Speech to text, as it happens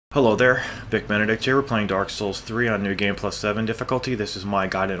Hello there, Vic Benedict here. We're playing Dark Souls 3 on New Game Plus 7 difficulty. This is my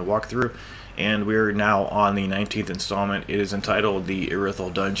guide and walkthrough, and we're now on the 19th installment. It is entitled the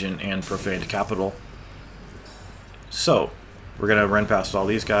Irithyll Dungeon and Profaned Capital. So, we're going to run past all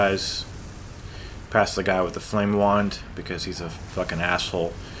these guys, past the guy with the flame wand, because he's a fucking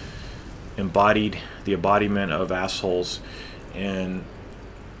asshole. The embodiment of assholes, and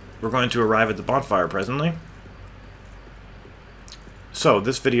we're going to arrive at the bonfire presently. So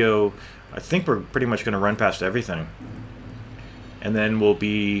this video, I think we're pretty much going to run past everything, and then we'll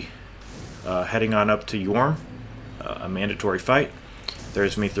be heading on up to Yorm, a mandatory fight.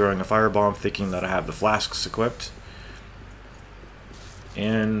 There's me throwing a firebomb, thinking that I have the flasks equipped,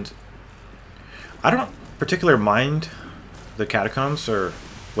 and I don't particularly mind the catacombs or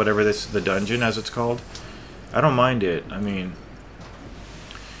whatever the dungeon as it's called. I don't mind it. I mean,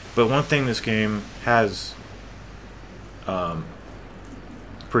 but one thing this game has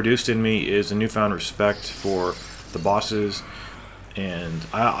produced in me is a newfound respect for the bosses, and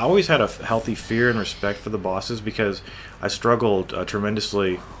I always had a healthy fear and respect for the bosses because I struggled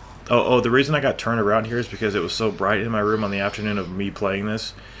tremendously. The reason I got turned around here is because it was so bright in my room on the afternoon of me playing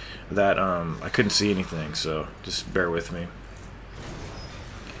this that I couldn't see anything, so just bear with me.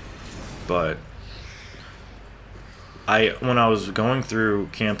 But when I was going through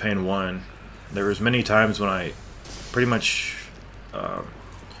campaign 1, there was many times when I pretty much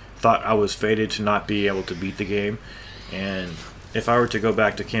thought I was fated to not be able to beat the game, and if I were to go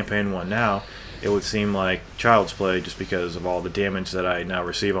back to campaign 1 now, it would seem like child's play just because of all the damage that I now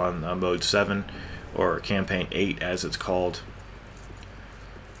receive on mode 7, or campaign 8 as it's called.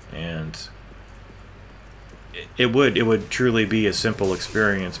 And it would truly be a simple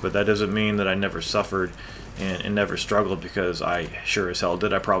experience, but that doesn't mean that I never suffered and never struggled, because I sure as hell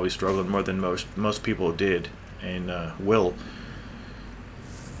did. I probably struggled more than most people did and will.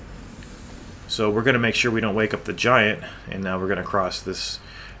 So we're going to make sure we don't wake up the giant, and now we're going to cross this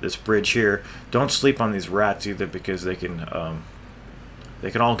bridge here. Don't sleep on these rats either, because they can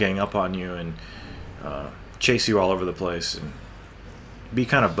all gang up on you and chase you all over the place and be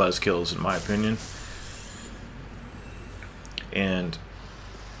kind of buzzkills, in my opinion. And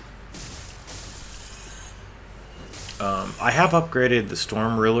I have upgraded the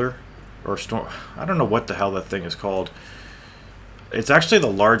storm ruler, or I don't know what the hell that thing is called. It's actually the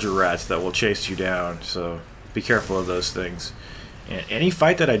larger rats that will chase you down, so be careful of those things. And any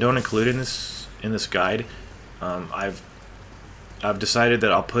fight that I don't include in this guide, I've decided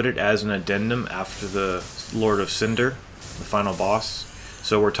that I'll put it as an addendum after the Lord of Cinder, the final boss.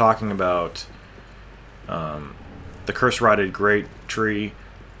 So we're talking about the curse-rotted great tree.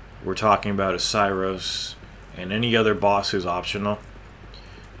 We're talking about Osiris and any other boss who's optional.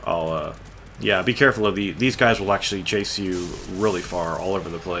 Yeah, be careful of these guys will actually chase you really far, all over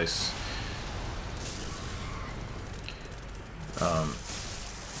the place.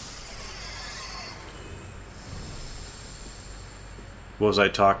 What was I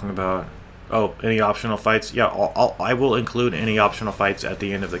talking about? Oh, any optional fights? Yeah, I will include any optional fights at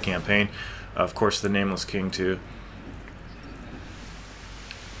the end of the campaign. Of course, the Nameless King too.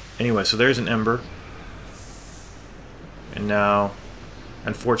 Anyway, so there's an ember. And now,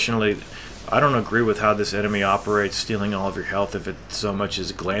 unfortunately, I don't agree with how this enemy operates, stealing all of your health if it so much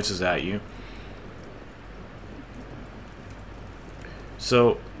as glances at you.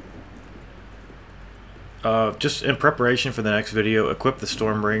 So, just in preparation for the next video, equip the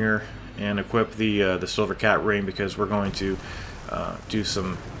Stormbringer and equip the Silver Cat Ring, because we're going to do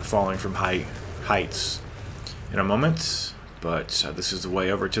some falling from heights in a moment. But this is the way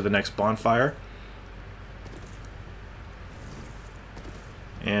over to the next bonfire.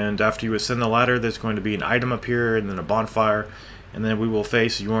 And after you ascend the ladder, there's going to be an item up here, and then a bonfire, and then we will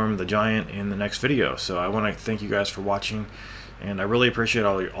face Yorm the Giant in the next video. So I want to thank you guys for watching, and I really appreciate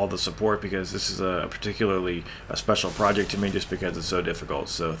all the support, because this is particularly a special project to me just because it's so difficult.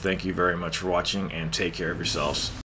 So thank you very much for watching, and take care of yourselves.